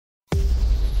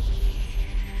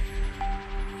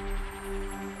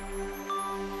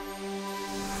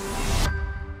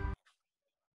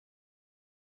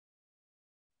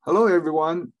Hello,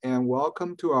 everyone, and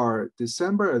welcome to our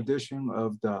December edition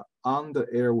of the On the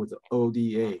Air with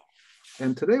ODA.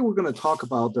 And today we're going to talk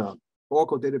about the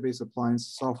Oracle Database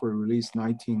Appliance software release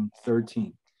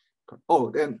 1913.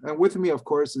 Oh, and with me, of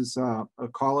course, is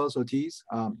Carlos Ortiz.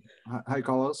 Hi,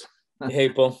 Carlos. Hey,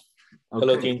 Paul. Okay,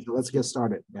 Hello, King. so let's get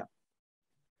started. Yeah.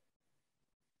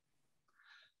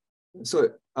 So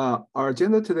our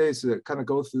agenda today is to kind of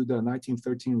go through the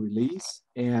 1913 release.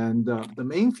 And the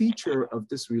main feature of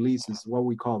this release is what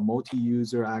we call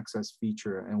multi-user access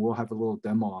feature. And we'll have a little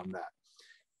demo on that.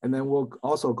 And then we'll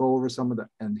also go over some of the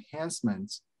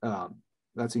enhancements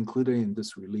that's included in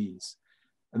this release.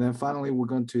 And then finally, we're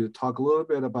going to talk a little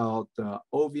bit about the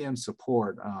OVM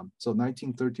support. So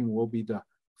 1913 will be the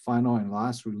final and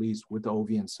last release with the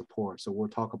OVM support. So we'll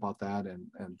talk about that and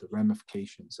the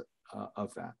ramifications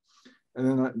of that.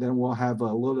 And then we'll have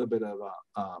a little bit of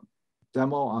a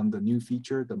demo on the new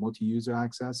feature, the multi-user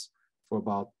access, for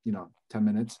about 10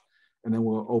 minutes. And then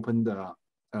we'll open the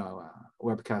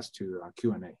webcast to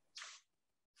Q&A.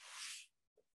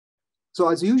 So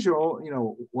as usual,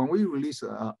 when we release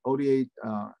ODA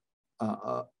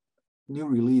new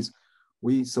release,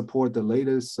 we support the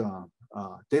latest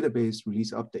database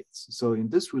release updates. So in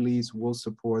this release, we'll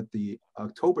support the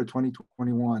October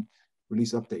 2021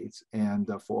 release updates and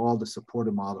for all the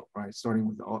supported model, right? Starting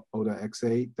with ODA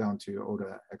X8 down to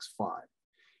ODA X5.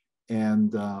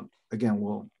 And again,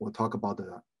 we'll talk about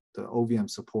the OVM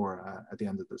support at the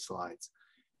end of the slides.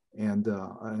 And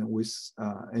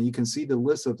you can see the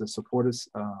list of the supported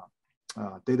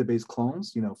database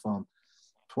clones, from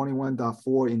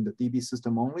 21.4 in the DB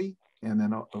system only, and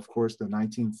then of course the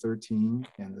 1913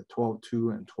 and the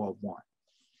 12.2 and 12.1.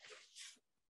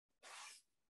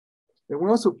 And we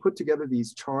also put together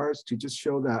these charts to just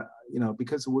show that,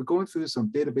 because we're going through some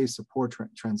database support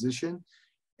transition,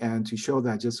 and to show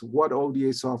that just what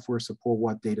ODA software support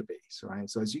what database, right?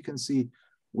 So as you can see,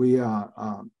 we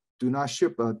do not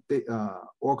ship a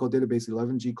Oracle Database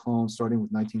 11G clone starting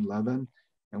with 1911,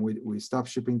 and we stopped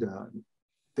shipping the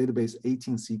database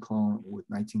 18C clone with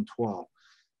 1912.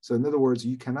 So in other words,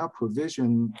 you cannot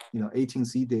provision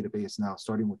 18C database now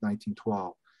starting with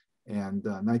 1912. And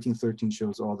 1913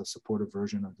 shows all the supported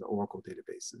version of the Oracle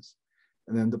databases.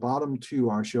 And then the bottom two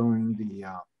are showing the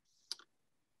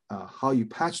how you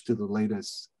patch to the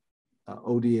latest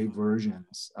ODA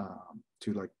versions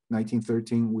to like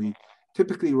 1913. We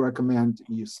typically recommend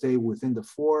you stay within the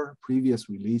 4 previous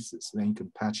releases, then you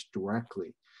can patch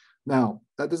directly. Now,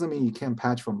 that doesn't mean you can't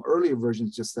patch from earlier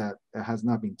versions, just that it has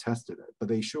not been tested, but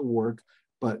they should work.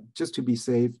 But just to be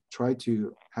safe, try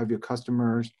to have your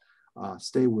customers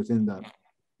stay within the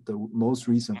most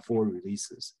recent 4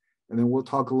 releases. And then we'll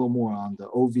talk a little more on the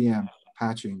OVM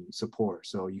patching support.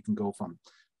 So you can go from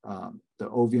the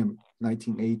OVM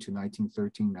 19.8 to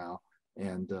 1913 now.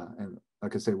 And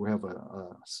like I said, we have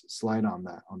a slide on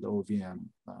that, on the OVM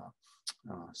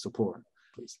support,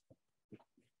 please.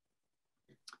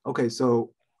 Okay,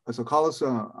 so Carlos,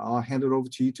 I'll hand it over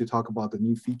to you to talk about the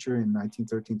new feature in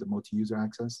 1913, the multi-user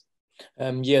access.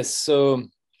 Yes, so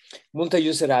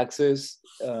multi-user access,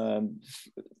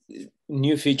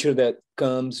 new feature that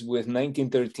comes with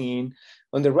 1913.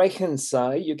 On the right-hand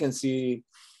side, you can see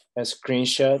a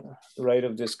screenshot right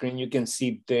of the screen. You can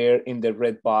see there in the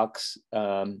red box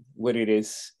what it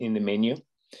is in the menu,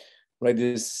 right?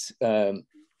 This, I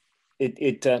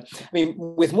mean,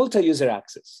 with multi-user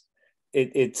access,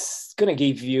 it's going to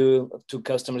give you to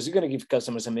customers, you're going to give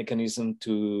customers a mechanism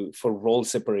for role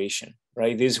separation,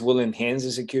 right? This will enhance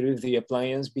the security of the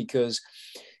appliance, because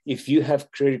if you have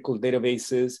critical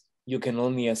databases, you can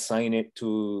only assign it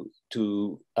to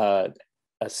a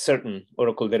certain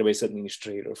Oracle Database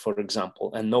Administrator, for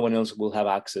example, and no one else will have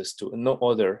access to, no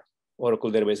other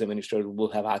Oracle Database Administrator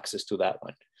will have access to that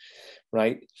one,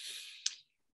 right?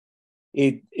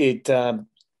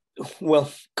 Well,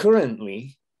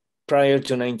 currently, prior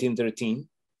to 1913,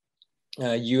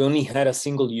 you only had a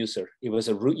single user. It was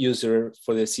a root user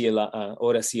for the CLI,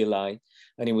 ORA CLI,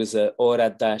 and it was a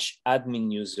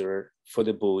ORA-admin user for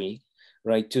the buoy,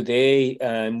 right? Today,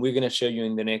 we're gonna show you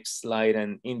in the next slide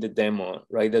and in the demo,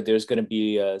 right, that there's gonna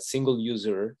be a single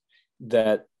user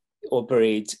that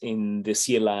operates in the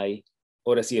CLI,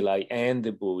 ORA CLI and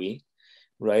the buoy,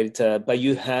 right? But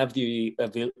you have the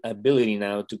ability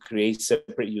now to create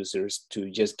separate users to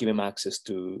just give them access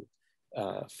to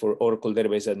for Oracle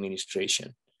Database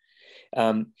Administration.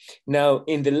 Now,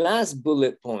 in the last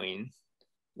bullet point,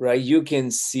 right, you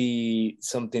can see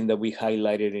something that we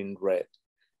highlighted in red.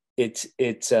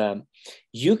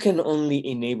 You can only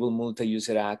enable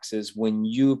multi-user access when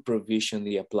you provision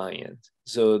the appliance.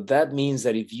 So that means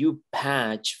that if you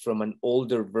patch from an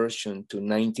older version to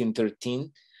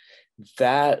 1913,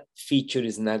 that feature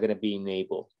is not going to be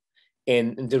enabled.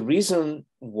 And the reason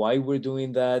why we're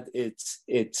doing that,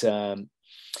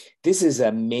 this is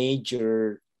a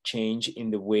major change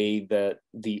in the way that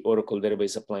the Oracle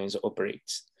Database Appliance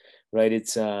operates, right?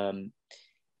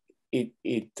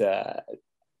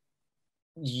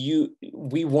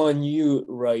 We want you,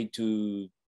 right, to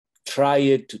try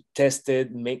it, to test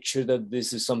it, make sure that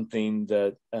this is something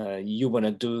that you want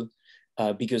to do,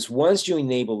 because once you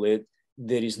enable it,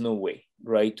 there is no way,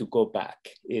 right, to go back.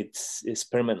 It's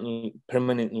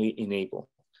permanently enabled.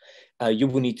 You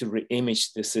will need to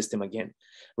re-image the system again,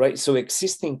 right? So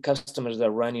existing customers that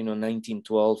are running on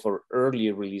 1912 or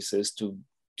earlier releases to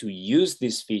use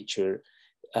this feature,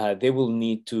 they will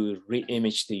need to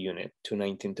re-image the unit to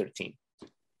 1913.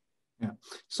 Yeah,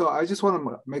 so I just want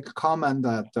to make a comment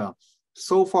that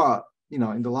so far,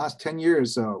 in the last 10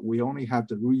 years, we only have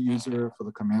the root user for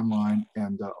the command line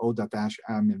and the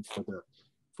o.-admin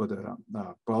for the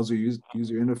browser user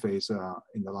interface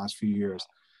in the last few years.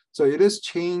 So it is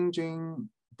changing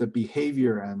the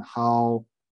behavior and how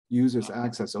users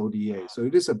access ODA. So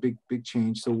it is a big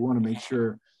change. So we want to make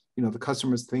sure the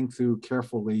customers think through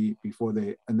carefully before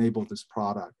they enable this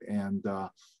product, and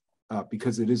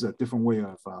because it is a different way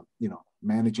of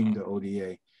managing the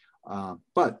ODA.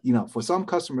 But for some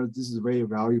customers, this is very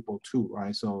valuable too,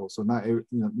 right? So not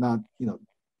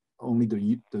only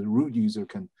the root user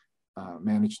can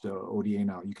manage the ODA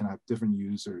now. You can have different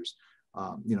users,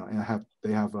 and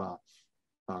they have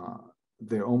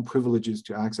their own privileges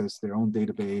to access their own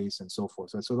database and so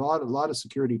forth. So a lot of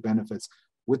security benefits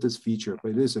with this feature,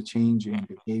 but it is a change in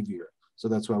behavior. So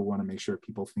that's why I want to make sure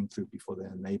people think through before they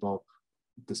enable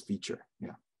this feature.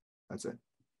 Yeah, that's it.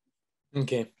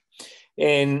 Okay.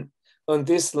 And on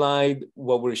this slide,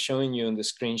 what we're showing you on the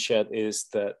screenshot is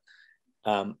that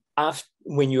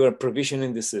when you are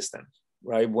provisioning the system,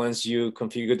 right? Once you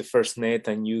configure the first net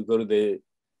and you go to the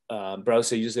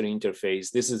browser user interface,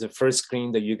 this is the first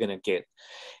screen that you're gonna get.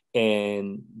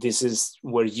 And this is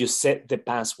where you set the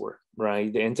password,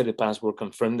 right? They enter the password,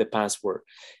 confirm the password.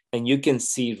 And you can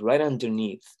see right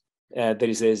underneath that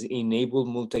it says enable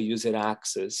multi-user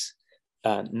access,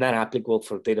 not applicable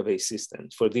for database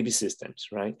systems, for DB systems,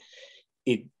 right?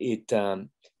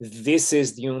 This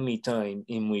is the only time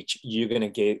in which you're gonna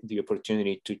get the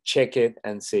opportunity to check it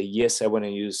and say, yes, I wanna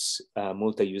use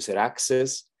multi-user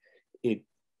access.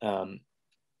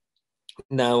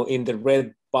 Now in the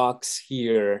red box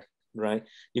here, right,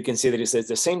 you can see that it says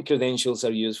the same credentials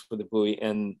are used for the GUI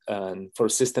and for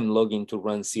system login to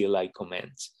run CLI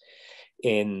commands.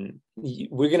 And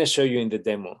we're going to show you in the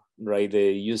demo, right,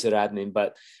 the user admin,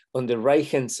 but on the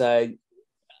right-hand side,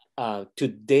 to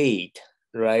date,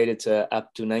 right, it's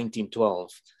up to 1912,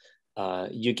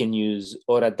 you can use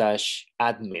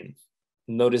Ora-admin.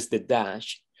 Notice the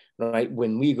dash, right?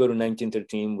 When we go to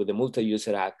 1913 with the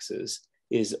multi-user access,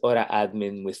 is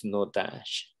Ora-admin with no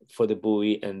dash for the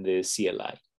GUI and the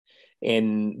CLI.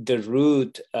 And the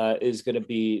root is going to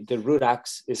be,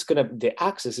 the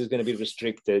access is going to be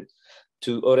restricted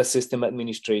to Ora system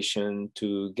administration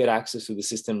to get access to the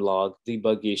system log,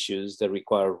 debug issues that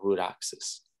require root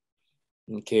access.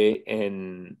 Okay,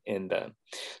 and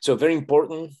so very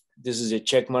important. This is a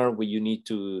check mark where you need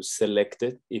to select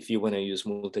it if you want to use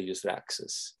multi-user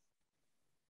access.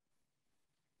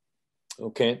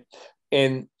 Okay,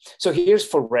 and so here's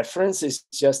for reference, it's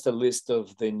just a list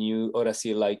of the new Ora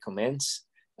CLI commands.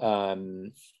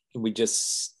 We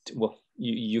just, well,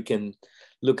 you can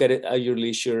look at it at your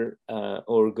leisure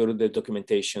or go to the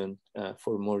documentation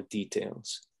for more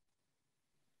details.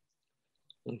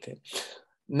 Okay,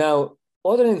 now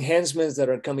other enhancements that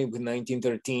are coming with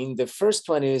 1913, the first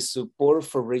one is support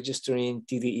for registering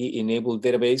TDE-enabled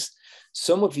database.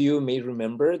 Some of you may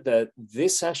remember that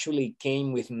this actually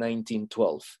came with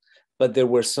 1912, but there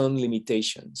were some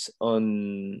limitations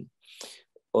on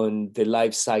the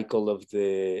life cycle of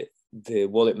the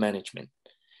wallet management.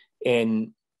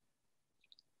 And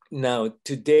now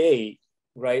today,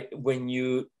 right, when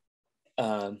you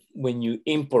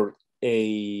import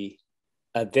a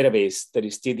database that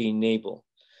is TDE-enabled,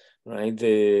 right,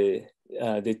 the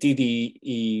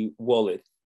TDE wallet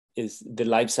is the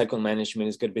lifecycle management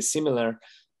is going to be similar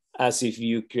as if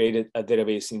you created a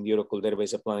database in the Oracle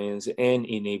Database Appliance and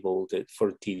enabled it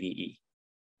for TDE.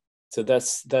 So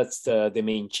that's the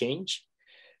main change.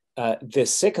 The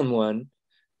second one,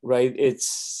 right, it's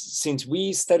since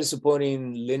we started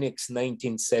supporting Linux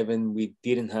 19.7, we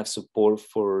didn't have support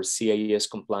for CIS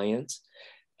Compliance,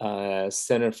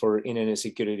 Center for Internet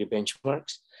Security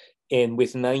Benchmarks. And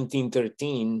with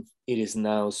 1913, it is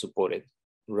now supported,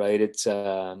 right? It's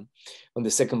on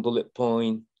the second bullet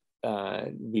point,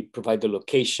 we provide the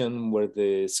location where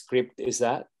the script is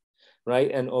at,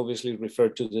 right? And obviously refer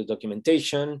to the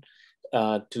documentation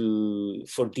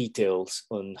for details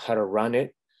on how to run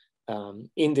it.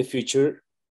 In the future,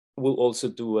 we'll also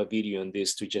do a video on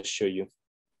this to just show you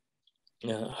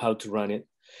how to run it.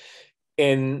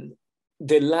 And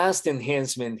the last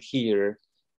enhancement here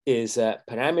is a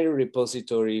parameter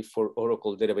repository for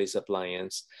Oracle Database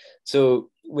Appliance.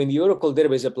 So when the Oracle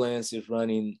Database Appliance is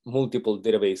running multiple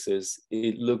databases,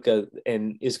 it looks at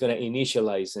and it's going to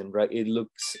initialize them, right? It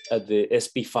looks at the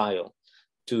SP file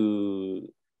to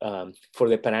for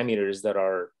the parameters that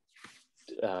are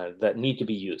that need to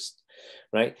be used,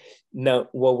 right? Now,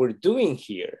 what we're doing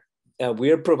here,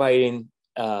 we are providing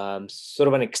sort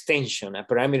of an extension, a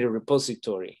parameter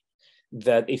repository,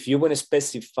 that if you want to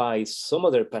specify some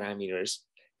other parameters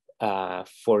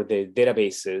for the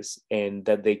databases and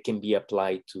that they can be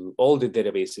applied to all the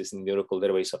databases in the Oracle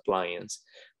Database Appliance,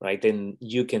 right, then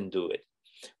you can do it.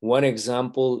 One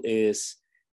example is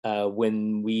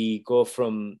when we go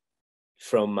from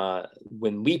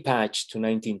when we patch to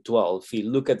 1912, if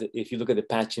you look at the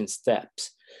patching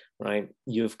steps, right,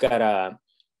 you've got to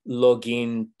log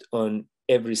in on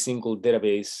every single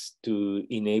database to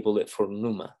enable it for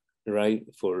NUMA, right,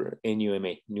 for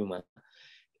NUMA.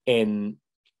 And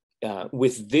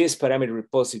with this parameter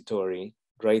repository,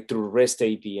 right, through REST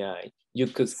API, you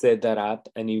could set that up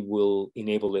and it will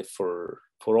enable it for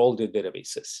all the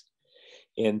databases.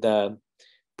 And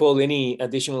Paul, any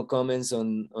additional comments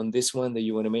on this one that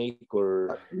you want to make?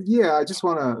 Or yeah, I just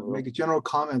want to make a general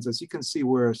comment. As you can see,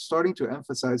 we're starting to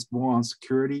emphasize more on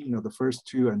security. You know, the first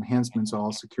two enhancements are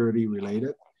all security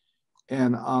related.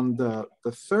 And on the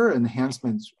third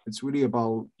enhancement, it's really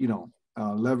about, you know,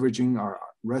 leveraging our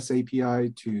REST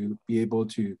API to be able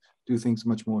to do things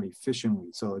much more efficiently.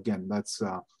 So again, that's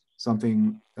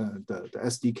something, the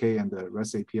SDK and the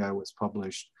REST API was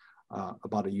published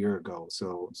about a year ago.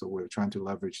 So we're trying to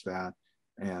leverage that.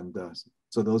 And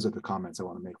so those are the comments I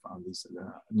want to make on these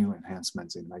new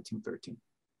enhancements in 1913.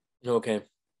 Okay.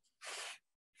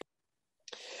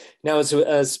 Now, so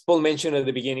as Paul mentioned at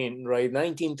the beginning, right,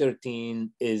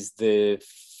 1913 is the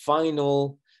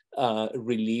final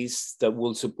release that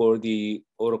will support the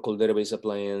Oracle Database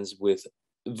Appliance with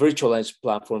virtualized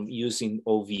platform using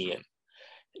OVM.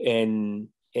 And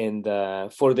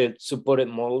for the supported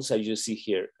models, as you see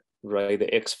here, right, the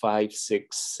X5,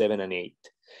 6, 7, and 8.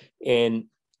 And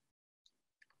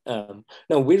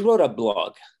now we wrote a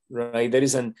blog, right? There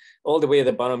is all the way at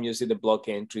the bottom, you see the blog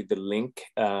entry, the link.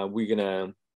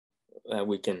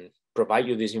 We can provide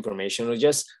you this information, or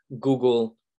just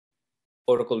Google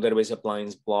Oracle Database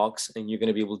Appliance blogs, and you're going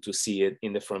to be able to see it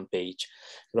in the front page,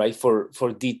 right, for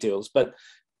details. But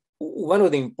one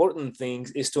of the important things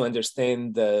is to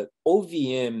understand that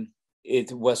OVM,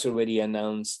 it was already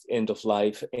announced end of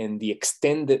life, and the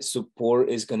extended support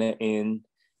is going to end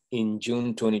in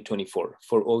June 2024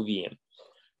 for OVM.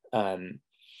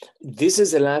 This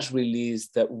is the last release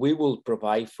that we will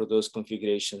provide for those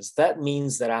configurations. That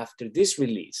means that after this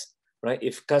release, right,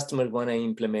 if customers want to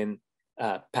implement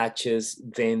patches,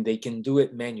 then they can do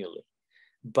it manually.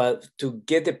 But to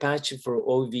get the patch for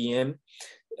OVM,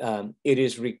 it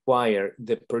is required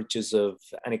the purchase of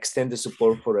an extended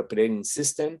support for operating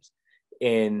systems.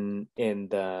 And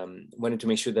wanted to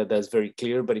make sure that that's very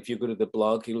clear. But if you go to the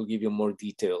blog, it will give you more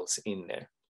details in there.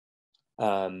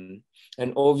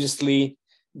 And obviously,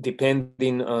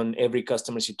 depending on every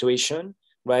customer situation,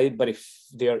 right? But if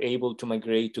they are able to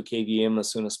migrate to KVM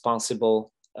as soon as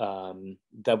possible,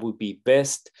 that would be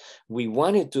best. We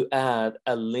wanted to add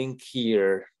a link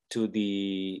here to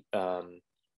the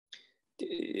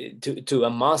to a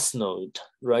MOS node,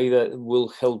 right? That will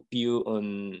help you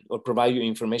on, or provide you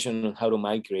information on how to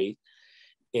migrate.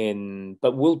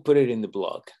 But we'll put it in the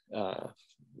blog.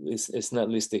 It's not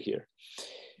listed here.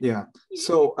 Yeah,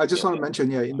 so I just want to mention,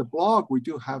 yeah, in the blog, we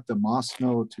do have the MOS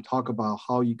node to talk about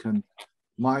how you can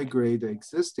migrate the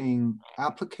existing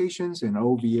applications in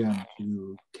OVM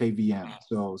to KVM.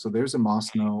 So there's a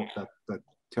MOS node that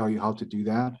tell you how to do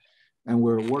that. And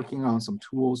we're working on some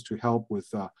tools to help with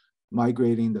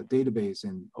migrating the database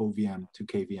in OVM to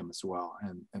KVM as well.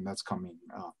 And that's coming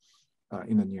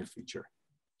in the near future.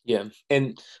 Yeah,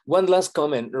 and one last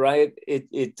comment, right?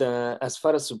 As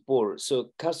far as support,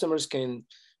 so customers can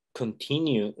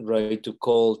continue, right, to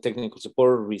call technical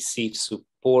support, receive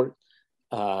support,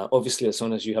 obviously as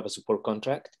soon as you have a support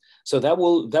contract. So that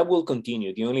will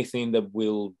continue. The only thing that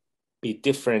will be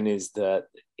different is that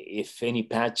if any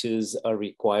patches are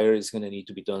required, it's going to need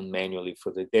to be done manually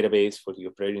for the database, for the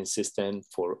operating system,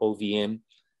 for OVM.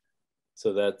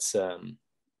 So that's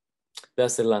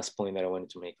the last point that I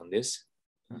wanted to make on this.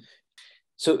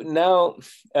 So now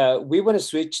we want to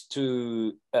switch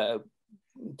to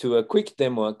a quick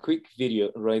demo, a quick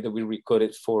video, right, that we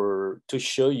recorded to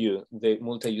show you the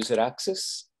multi-user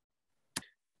access.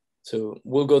 So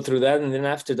we'll go through that, and then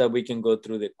after that, we can go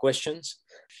through the questions.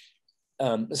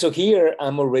 So here,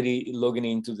 I'm already logging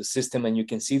into the system, and you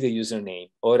can see the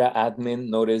username, Ora admin,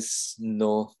 notice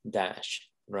no dash,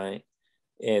 right?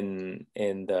 And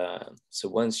so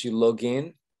once you log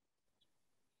in,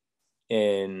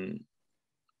 and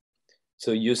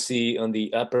so you see on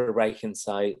the upper right-hand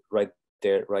side, right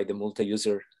there, right, the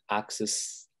multi-user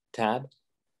access tab,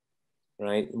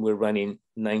 right? We're running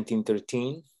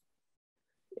 1913.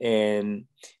 And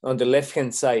on the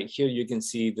left-hand side here, you can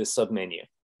see the submenu,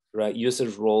 right?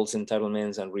 Users, roles,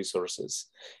 entitlements, and resources.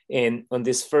 And on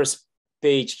this first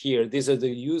page here, these are the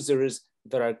users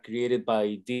that are created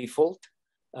by default.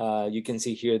 You can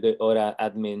see here the Ora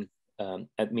admin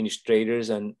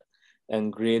administrators and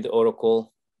Grid,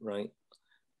 Oracle, right?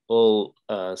 All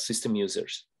system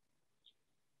users.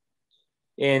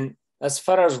 And as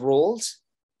far as roles,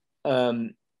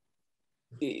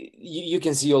 you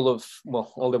can see all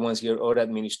the ones here, Ora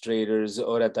administrators,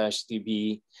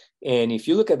 Ora-DB. And if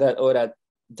you look at that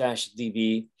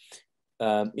Ora-DB,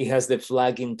 it has the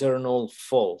flag internal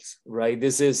false, right?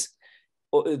 This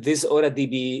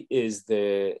Ora-DB is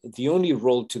the only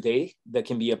role today that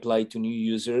can be applied to new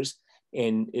users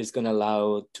and is going to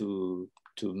allow to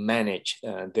manage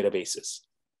databases,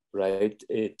 right?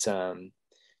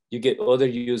 You get other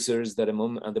users that at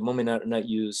the moment are not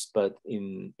used, but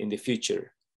in the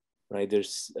future, right?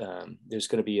 There's going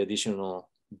to be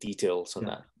additional details on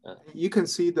that. You can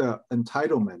see the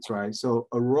entitlements, right? So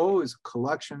a role is a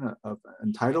collection of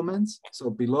entitlements. So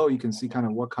below you can see kind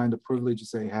of what kind of privileges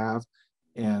they have,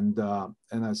 and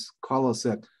as Carlos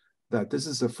said, that this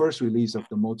is the first release of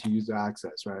the multi-user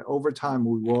access, right? Over time,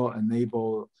 we will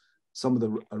enable some of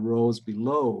the roles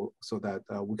below so that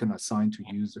we can assign to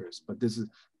users. But this is,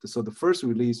 so the first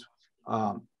release,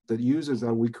 the users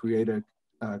that we created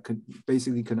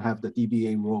basically can have the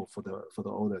DBA role for the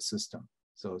older system.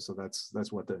 So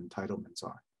that's what the entitlements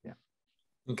are, yeah.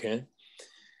 Okay.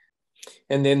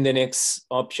 And then the next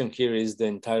option here is the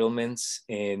entitlements.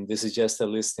 And this is just a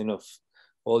listing of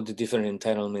all the different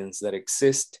entitlements that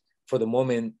exist. For the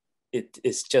moment, it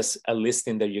is just a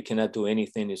listing that you cannot do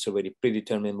anything. It's already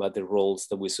predetermined by the roles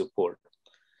that we support,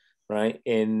 right?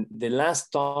 And the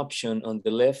last option on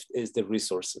the left is the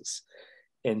resources.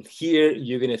 And here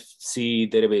you're gonna see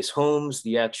database homes,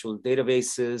 the actual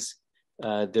databases.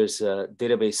 There's a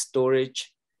database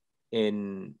storage.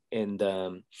 And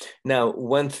now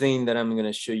one thing that I'm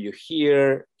gonna show you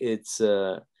here, it's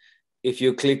if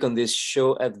you click on this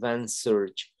show advanced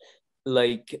search,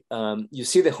 like you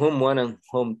see the home 1 and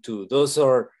home 2, those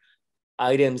are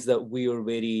items that we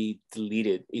already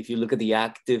deleted. If you look at the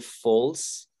active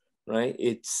false, right,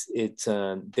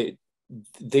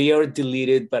 they are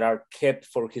deleted but are kept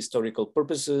for historical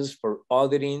purposes, for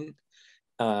auditing.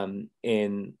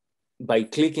 And by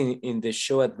clicking in the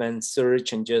show advanced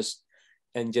search and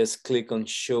just click on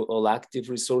show all active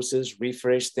resources,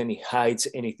 refresh, then it hides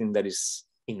anything that is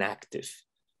inactive.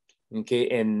 Okay,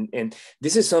 and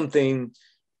this is something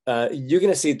you're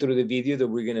gonna see through the video that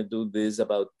we're gonna do this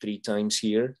about 3 times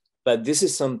here, but this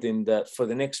is something that for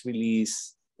the next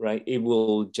release, right, it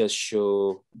will just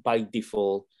show by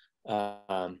default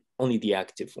only the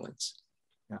active ones.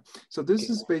 Yeah, so this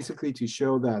is basically to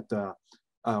show that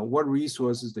what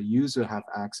resources the user have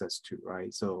access to,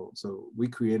 right? So we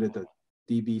created the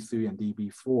DB3 and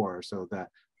DB4 so that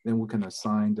then we can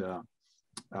assign the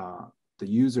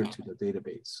user to the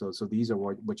database. So these are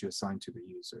what you assign to the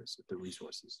users, the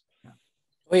resources. Yeah.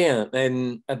 Oh yeah,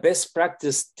 and a best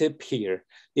practice tip here,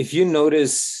 if you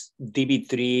notice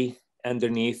DB3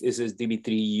 underneath, it says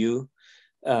DB3U.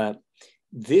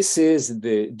 This is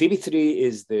the DB3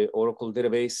 is the Oracle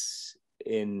database,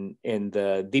 and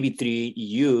the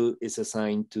DB3U is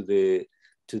assigned to the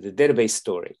database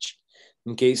storage.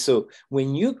 Okay, so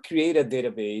when you create a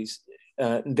database,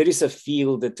 there is a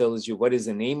field that tells you what is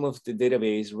the name of the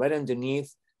database. Right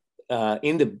underneath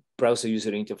in the browser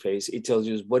user interface, it tells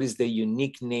you what is the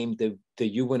unique name that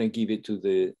you want to give it to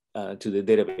the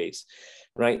database,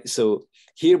 right? So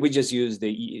here we just use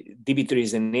the DB3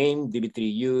 is the name,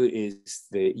 DB3U is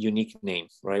the unique name,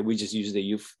 right? We just use the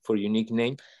U for unique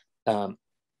name.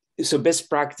 So best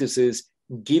practice is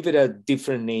give it a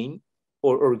different name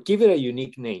or give it a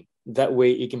unique name. That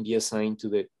way it can be assigned to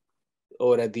the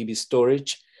Ora DB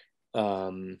storage.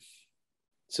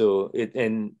 So it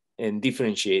and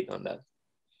differentiate on that,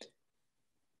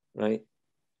 right?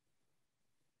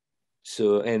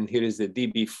 So, and here is the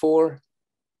DB4.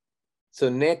 So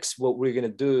next, what we're gonna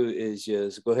do is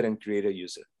just go ahead and create a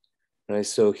user, right?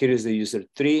 So here is the user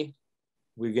 3.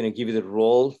 We're gonna give it a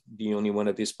role. The only one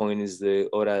at this point is the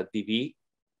Ora DB.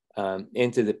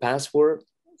 Enter the password.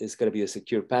 It's gonna be a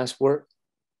secure password,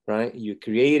 right? You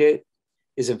create it.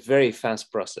 It's a very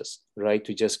fast process, right?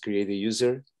 To just create a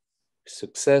user,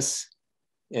 success.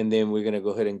 And then we're gonna go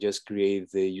ahead and just create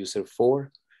the user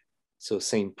 4. So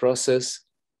same process,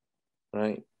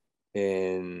 right?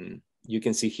 And you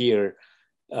can see here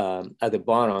at the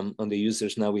bottom on the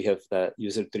users, now we have that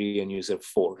user 3 and user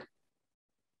 4.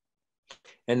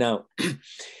 And now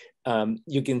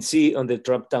you can see on the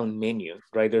drop-down menu,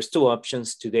 right? There's two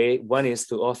options today. One is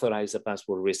to authorize a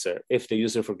password reset. If the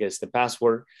user forgets the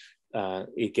password,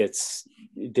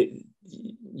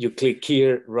 you click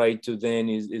here, right? To then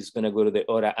is gonna go to the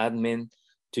Ora admin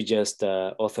to just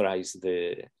authorize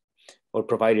or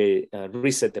provide a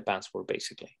reset the password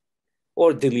basically,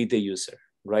 or delete the user,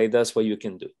 right? That's what you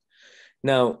can do.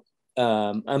 Now,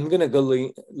 I'm gonna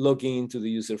go log into the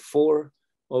user 4.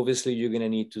 Obviously, you're gonna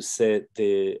need to set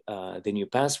the new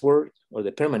password or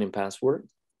the permanent password.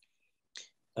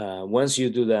 Once you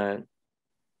do that,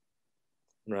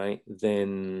 right,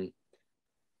 then,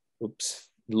 oops,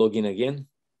 log in again.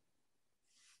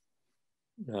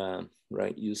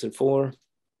 Right, user 4,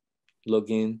 log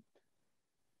in,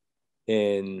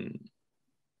 and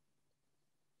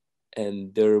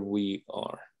there we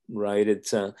are, right?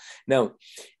 It's now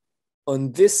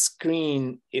on this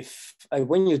screen, if I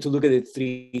want you to look at the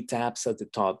 3 tabs at the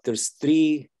top, there's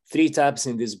three tabs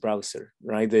in this browser,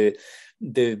 right?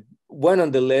 The one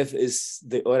on the left is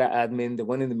the Ora admin, the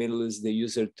one in the middle is the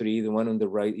user 3, the one on the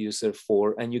right, user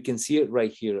 4, and you can see it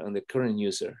right here on the current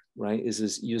user, right? This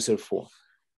is user 4,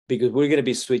 because we're gonna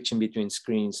be switching between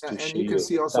screens to show you. And you can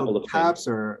see also the tabs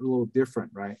are a little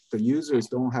different, right? The users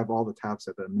don't have all the tabs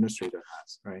that the administrator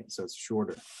has, right? So it's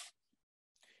shorter.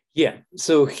 Yeah,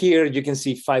 so here you can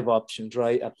see 5 options,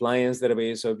 right? Appliance,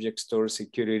 database, object store,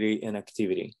 security, and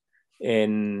activity.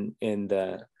 And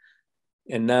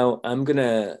now I'm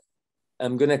gonna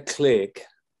click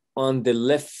on the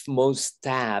leftmost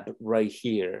tab right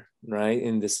here, right?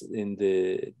 In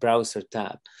the browser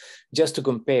tab, just to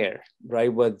compare,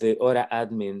 right? What the Ora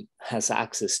admin has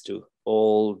access to.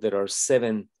 There are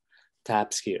 7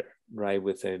 tabs here, right?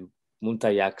 With a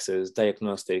multi-access,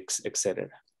 diagnostics, etc.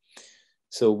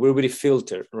 So we're really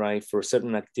filtered, right, for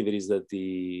certain activities that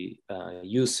the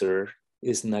user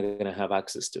is not gonna have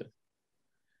access to.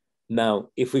 Now,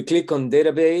 if we click on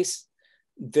database,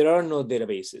 there are no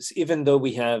databases. Even though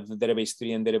we have database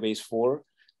 3 and database 4,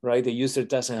 right, the user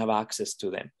doesn't have access to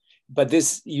them. But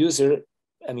this user,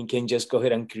 I mean, can just go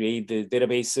ahead and create the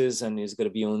databases, and it's gonna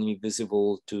be only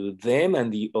visible to them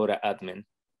and the Ora admin,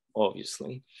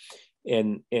 obviously.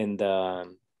 And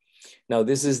now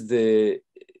this is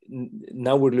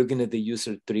now we're looking at the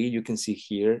user 3, you can see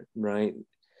here, right?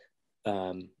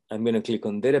 I'm gonna click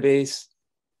on database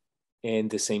and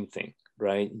the same thing,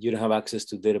 right? You don't have access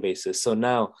to databases. So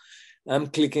now I'm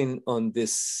clicking on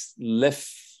this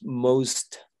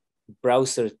leftmost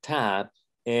browser tab,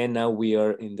 and now we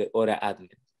are in the Ora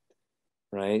admin,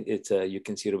 right? It's you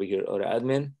can see it over here, Ora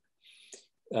admin.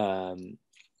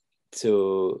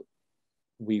 So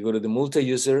we go to the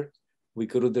multi-user, we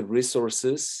go to the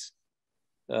resources,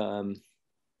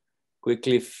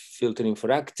 quickly filtering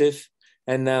for active.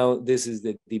 And now this is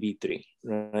the DB3,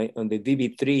 right? On the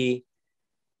DB3,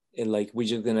 like we're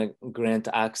just gonna grant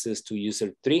access to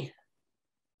user 3.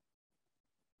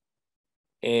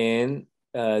 And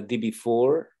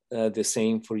DB4, the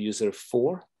same for user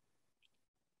 4,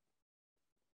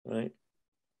 right?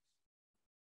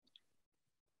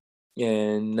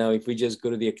 And now if we just go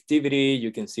to the activity,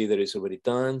 you can see that it's already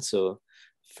done, so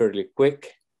fairly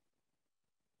quick.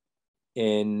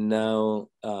 And now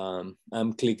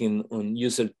I'm clicking on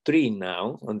user 3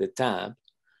 now on the tab,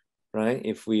 right?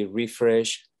 If we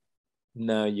refresh,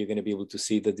 now you're gonna be able to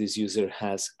see that this user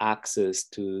has access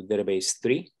to database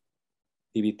 3,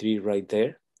 DB3 right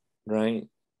there, right?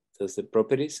 That's the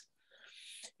properties.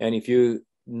 And if you,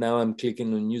 now I'm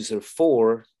clicking on user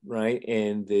 4, right?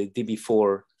 And the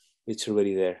DB4, it's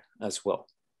already there as well,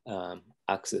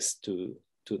 access to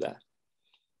that.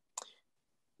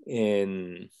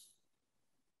 And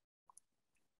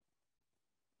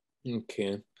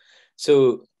okay,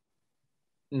 so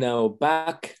now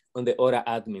back on the Ora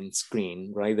admin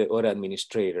screen, right? The Ora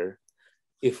administrator.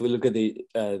 If we look at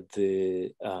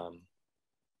the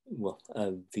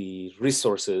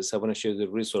resources, I want to show the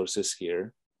resources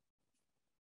here,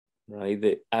 right?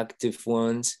 The active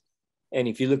ones. And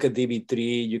if you look at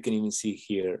DB3, you can even see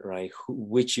here, right?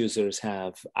 Which users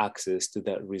have access to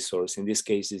that resource. In this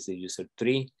case, is the user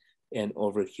 3. and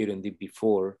over here in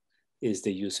DB4 is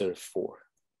the user 4.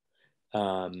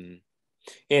 And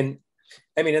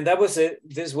I mean, and that was it.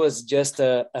 This was just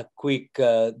a quick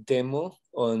demo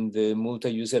on the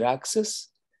multi-user access.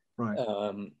 Right.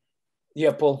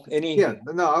 Yeah, Paul, any? Yeah,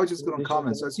 no, I was just going to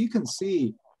comment. So as you can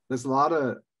see, there's a lot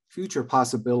of future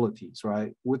possibilities,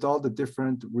 right? With all the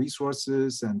different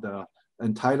resources and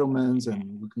entitlements,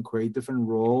 and we can create different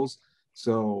roles.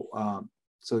 So,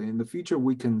 so in the future,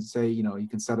 we can say, you know, you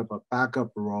can set up a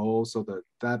backup role so that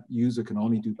that user can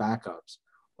only do backups,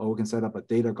 or we can set up a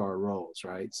data guard roles,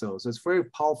 right? So it's a very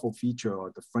powerful feature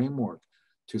of the framework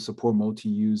to support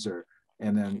multi-user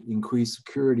and then increase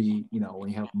security, you know, when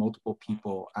you have multiple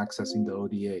people accessing the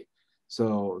ODA.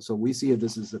 So we see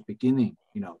this as a beginning,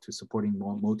 you know, to supporting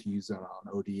more multi-user on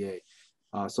ODA,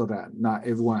 so that not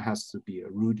everyone has to be a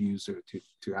root user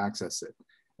to access it.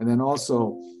 And then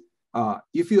also,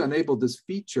 if you enable this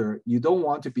feature, you don't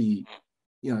want to be,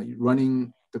 you know,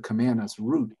 running the command as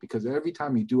root, because every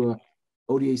time you do a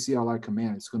ODA CLI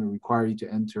command, it's going to require you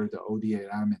to enter the ODA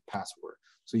admin password.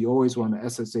 So you always want to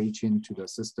SSH into the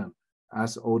system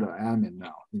as ODA admin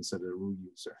now instead of the root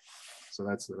user. So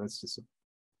that's just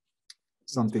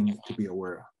something to be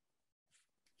aware of.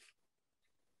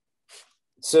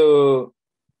 So,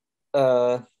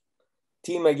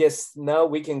 team, I guess now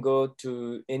we can go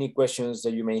to any questions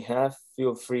that you may have.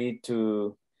 Feel free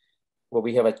to, well,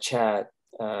 we have a chat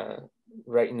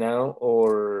right now,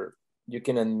 or you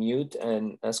can unmute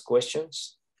and ask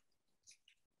questions.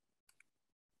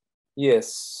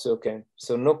 Yes, okay.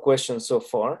 So no questions so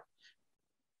far.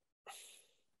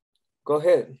 Go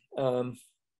ahead.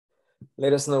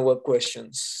 Let us know what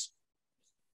questions.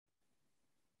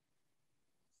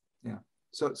 Yeah.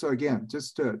 So again,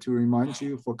 just to remind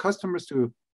you, for customers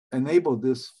to enable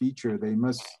this feature, they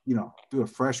must, you know, do a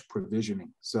fresh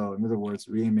provisioning. So in other words,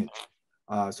 reimage.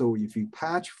 So if you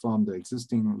patch from the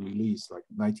existing release, like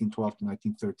 1912 to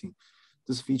 1913,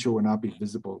 this feature will not be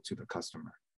visible to the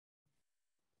customer.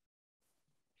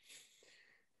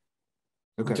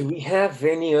 Okay. Do we have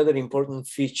any other important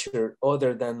feature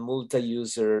other than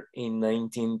multi-user in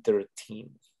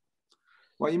 1913?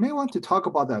 Well, you may want to talk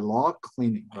about that log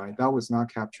cleaning, right? That was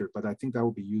not captured, but I think that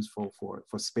would be useful for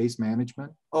space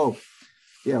management. Oh,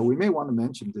 yeah, we may want to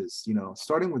mention this, you know,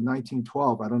 starting with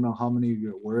 1912, I don't know how many of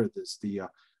you are aware of this, the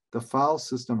file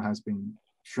system has been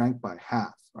shrank by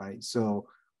half, right? So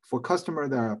for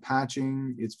customers that are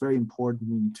patching, it's very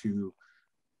important to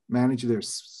manage their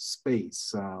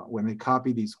space. When they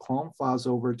copy these clone files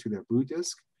over to their boot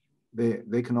disk,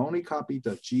 they can only copy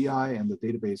the GI and the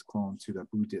database clone to the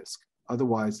boot disk.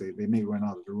 Otherwise, they may run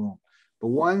out of the room. But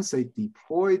once they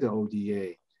deploy the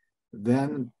ODA,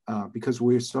 then because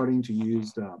we're starting to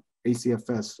use the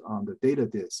ACFS on the data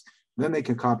disk, then they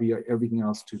can copy everything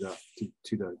else to the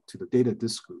data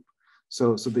disk group.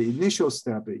 So the initial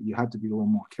step, you have to be a little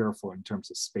more careful in terms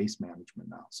of space management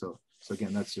now. So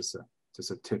again, that's just a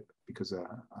tip, because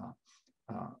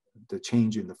the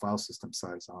change in the file system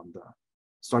size on the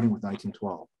starting with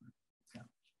 1912. Yeah.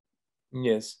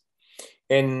 Yes,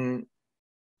 and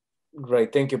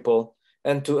right. Thank you, Paul.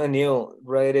 And to Anil,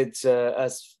 right? It's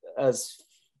as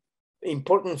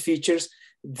important features.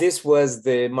 This was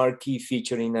the marquee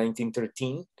feature in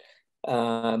 1913.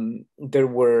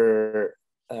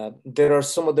 There are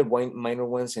some other minor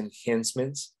ones,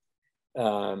 enhancements,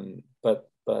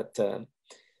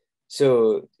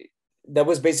 so that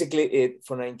was basically it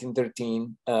for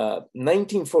 1913.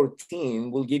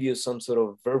 1914 will give you some sort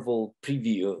of verbal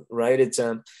preview, right? It's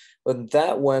on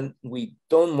that one, we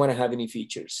don't want to have any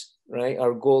features, right?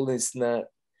 Our goal is not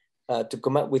to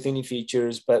come up with any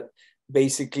features, but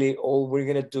basically all we're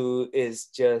gonna do is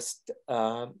just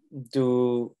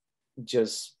do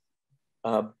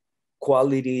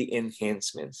quality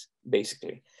enhancements,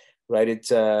 basically, right? It's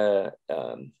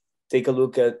take a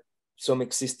look at some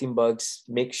existing bugs,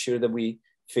 make sure that we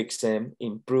fix them,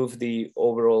 improve the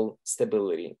overall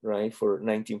stability, right, for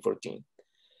 1914.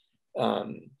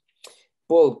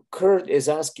 Paul, Kurt is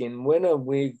asking, when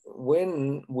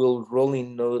will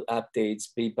rolling node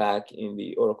updates be back in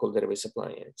the Oracle Database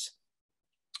Appliance?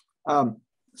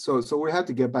 So we have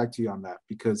to get back to you on that,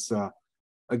 because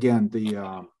again,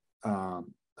 there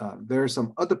are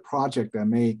some other project that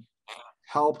may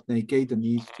help negate the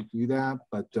need to do that,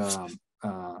 but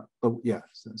yeah,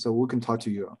 so we can talk to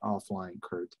you offline,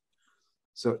 Kurt.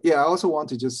 So yeah, I also want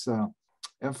to just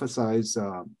emphasize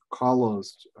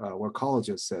Carlos, what Carlos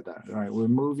just said, that right, we're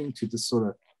moving to this sort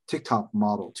of TikTok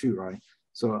model too, right?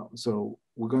 So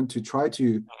we're going to try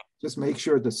to just make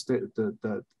sure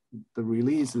the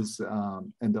release is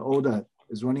and the ODA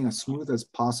is running as smooth as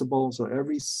possible. So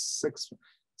every six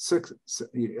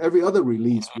every other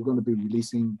release, we're going to be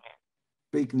releasing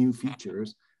big new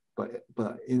features, but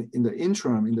in the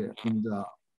interim, in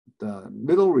the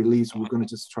middle release, we're going to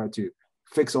just try to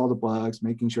fix all the bugs,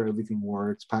 making sure everything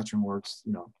works, patching works,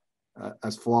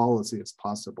 as flawlessly as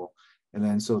possible, and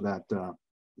then so that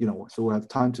so we have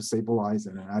time to stabilize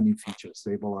and then add new features,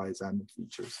 stabilize, add new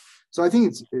features. So I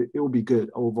think it will be good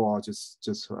overall,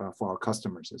 just for our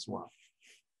customers as well.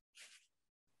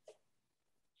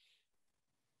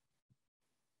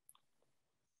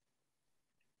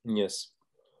 Yes.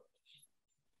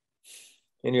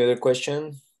 Any other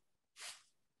question?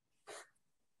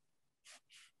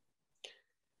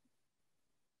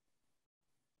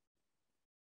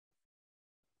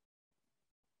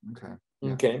 Okay.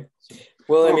 Yeah. Okay.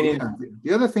 Well, I mean, yeah.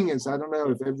 The other thing is, I don't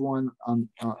know if everyone on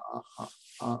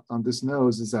this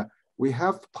knows, is that we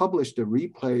have published a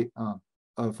replay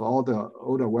of all the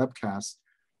ODA webcasts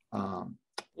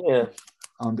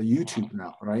on the YouTube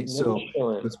now, right? So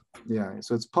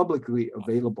so it's publicly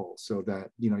available, so that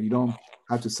you don't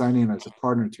have to sign in as a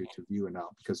partner to view it now,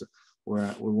 because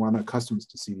we want our customers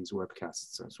to see these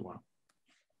webcasts as well.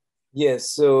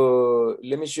 Yes. So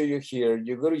let me show you here.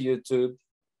 You go to YouTube,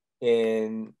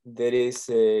 and there is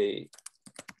a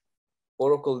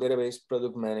Oracle Database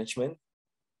Product Management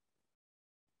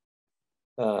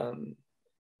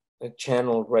a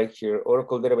channel right here,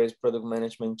 Oracle Database Product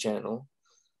Management channel.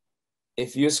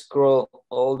 If you scroll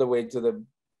all the way to the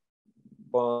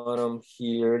bottom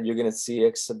here, you're gonna see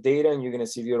Exadata, and you're gonna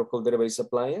see the Oracle Database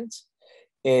Appliance.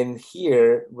 And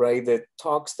here, right, the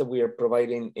talks that we are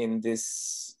providing in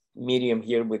this medium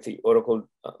here with the Oracle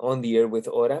on the air with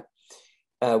ODA,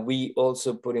 we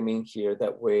also put them in here.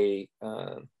 That way,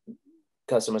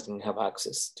 customers can have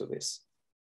access to this.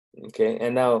 Okay,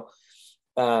 and now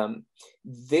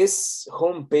this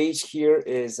home page here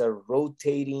is a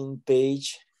rotating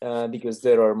page because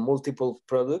there are multiple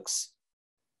products.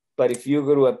 But if you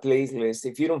go to a playlist,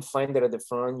 if you don't find it at the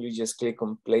front, you just click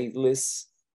on playlists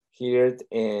here,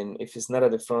 and if it's not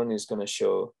at the front, it's going to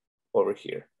show over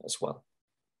here as well.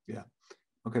 Yeah.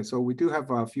 Okay, so we do have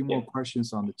a few more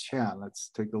questions on the chat.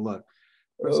 Let's take a look.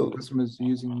 First, customers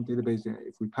using database.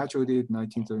 If we patch ODA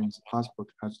 1930, is it possible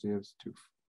to patch database to?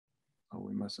 Oh,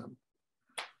 we must have.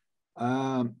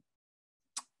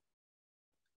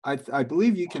 I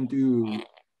believe you can do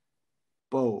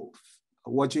both.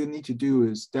 What you need to do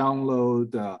is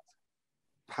download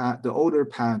the older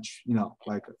patch,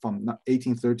 like from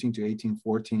 1813 to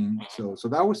 1814. So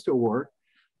that would still work.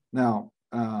 Now,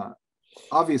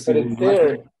 obviously,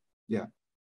 yeah.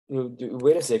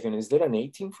 Wait a second. Is there an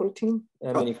 1814?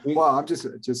 I mean, if we... Well, I'm just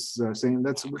saying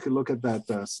we could look at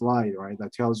that slide, right?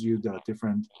 That tells you the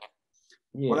different.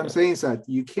 Yeah. What I'm saying is that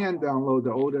you can download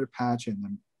the older patch and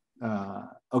then.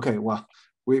 Okay, well,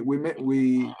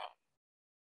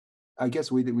 I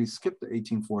guess we skipped the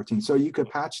 1814. So you could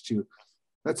patch to,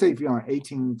 let's say if you're on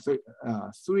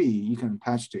 18.3, you can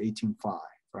patch to 18.5,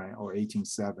 right, or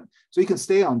 18.7. So you can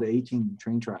stay on the 18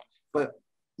 train track, but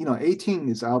 18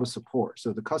 is out of support.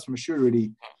 So the customer should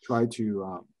really try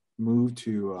to move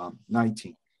to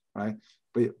 19, right?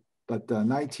 But the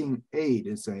 19.8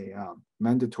 is a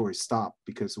mandatory stop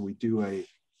because we do a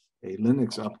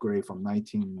Linux upgrade from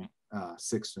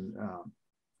 19.6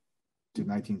 to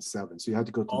 19.7. So you have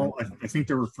to go to. I think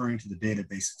they're referring to the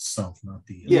database itself, not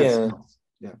the. Yes.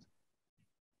 Yeah.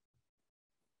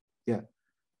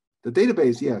 The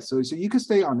database, yeah. So you can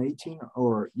stay on 18,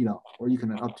 or you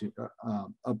can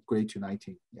upgrade to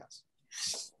 19. Yes.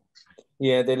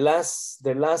 Yeah, the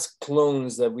last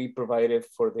clones that we provided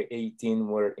for the 18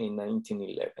 were in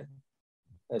 1911,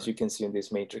 as you can see in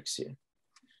this matrix here.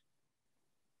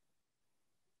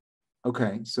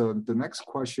 Okay, so the next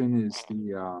question is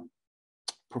the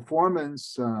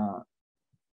performance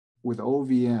with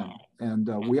OVM, and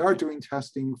we are doing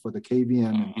testing for the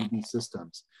KVM and DB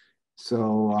systems.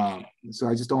 So I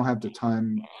just don't have the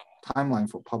timeline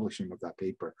for publishing of that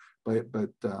paper,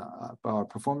 but our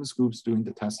performance group's doing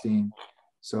the testing,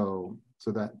 so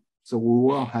we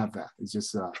will have that. It's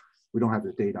just we don't have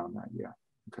the data on that yet.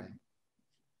 Okay.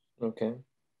 Okay.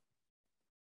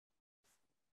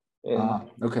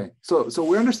 Okay. So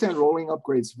we understand rolling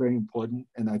upgrades is very important,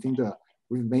 and I think that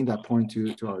we've made that point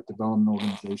to our development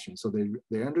organization, so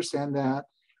they understand that.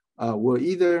 We'll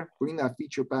either bring that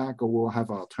feature back, or we'll have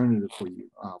an alternative for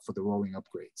you for the rolling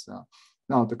upgrades.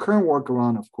 Now, the current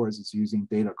workaround, of course, is using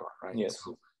DataGuard, right? Yes.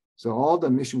 So all the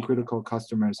mission critical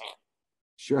customers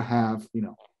should have,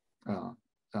 a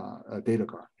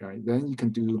DataGuard, right? Then you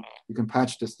can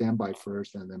patch the standby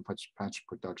first, and then patch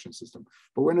production system.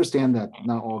 But we understand that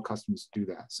not all customers do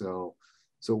that. So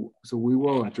we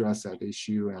will address that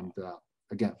issue, and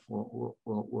again,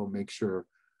 we'll make sure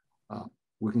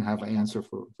we can have an answer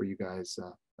for you guys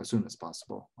as soon as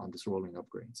possible on this rolling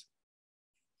upgrades.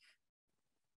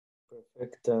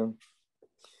 Perfect.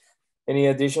 Any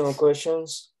additional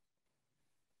questions?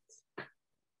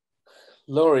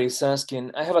 Lori is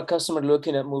asking, I have a customer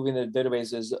looking at moving their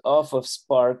databases off of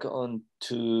Spark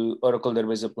onto Oracle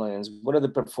Database Appliance. What are the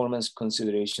performance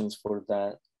considerations for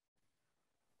that?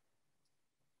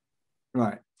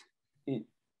 Right.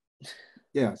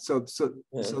 Yeah. So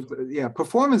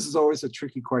performance is always a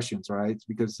tricky question, right?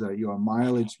 Because your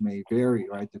mileage may vary,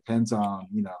 right? Depends on,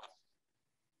 you know,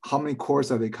 how many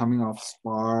cores are they coming off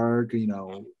Spark? You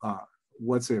know,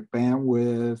 what's their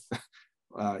bandwidth?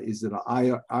 Is it an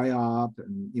IOP,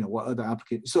 and you know what other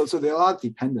applications? So there are a lot of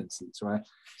dependencies, right?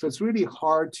 So it's really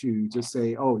hard to just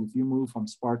say, oh, if you move from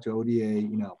Spark to ODA,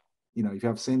 you know, if you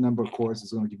have the same number of cores,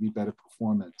 it's going to give you better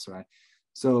performance, right?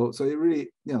 So it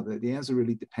really, you know, the answer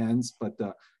really depends. But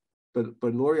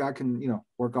Lori, I can, you know,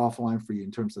 work offline for you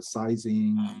in terms of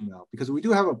sizing, you know, because we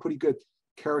do have a pretty good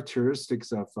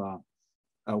characteristics of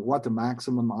what the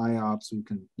maximum IOPS we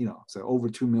can, you know, so over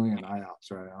 2 million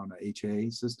IOPS, right, on an HA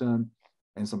system,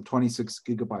 and some 26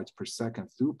 gigabytes per second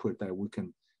throughput that we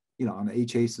can, you know, on an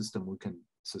HA system we can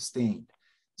sustain.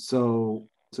 So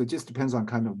it just depends on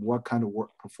kind of what kind of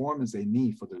work performance they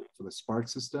need for the Spark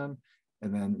system,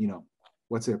 and then, you know,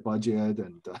 what's their budget,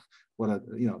 and what are,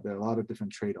 you know, there are a lot of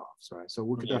different trade-offs, right? So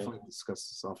we could definitely discuss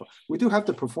this off. We do have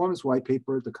the performance white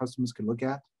paper the customers can look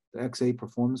at, the XA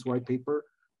performance white paper.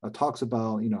 Talks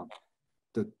about, you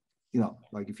know,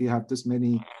 like if you have this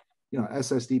many, you know,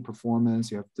 SSD performance,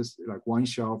 you have this, like one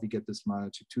shelf, you get this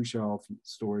much, 2 shelf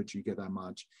storage, you get that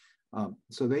much.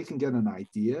 So they can get an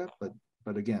idea, but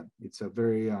again, it's a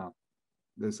very,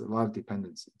 there's a lot of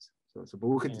dependencies. So but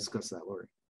we could discuss that, Lori.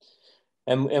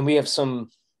 And we have some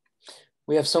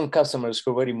customers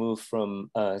who already moved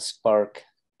from Spark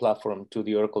platform to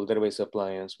the Oracle Database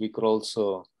Appliance. We could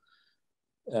also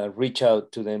reach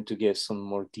out to them to get some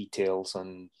more details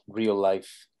on real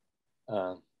life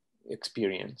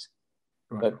experience.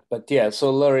 Right. But yeah,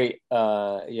 so Laurie,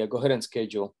 yeah, go ahead and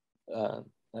schedule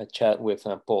a chat with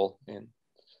Paul and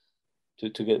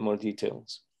to get more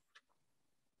details.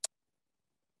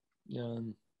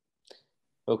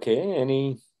 Okay,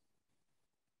 any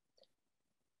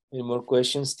more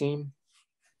questions, team?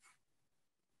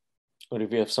 Or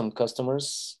if you have some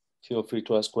customers, feel free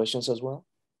to ask questions as well.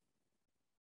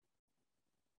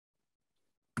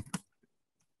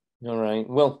 All right.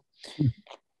 Well,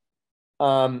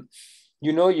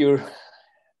 you know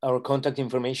our contact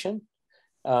information.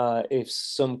 If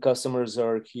some customers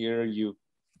are here, you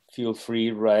feel free,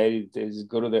 right? Just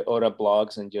go to the Ora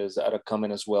blogs and just add a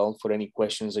comment as well for any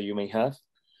questions that you may have.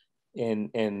 And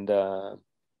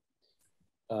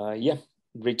yeah,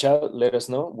 reach out, let us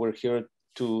know. We're here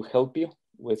to help you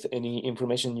with any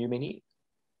information you may need.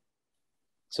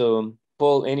 So,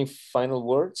 Paul, any final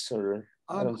words, or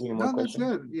I don't see any more questions?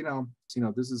 That's it. You know,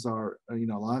 this is our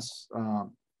last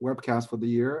webcast for the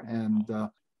year, and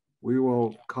we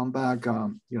will come back,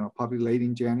 you know, probably late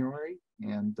in January,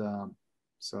 and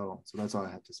so that's all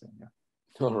I have to say. Yeah.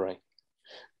 All right.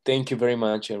 Thank you very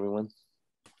much, everyone.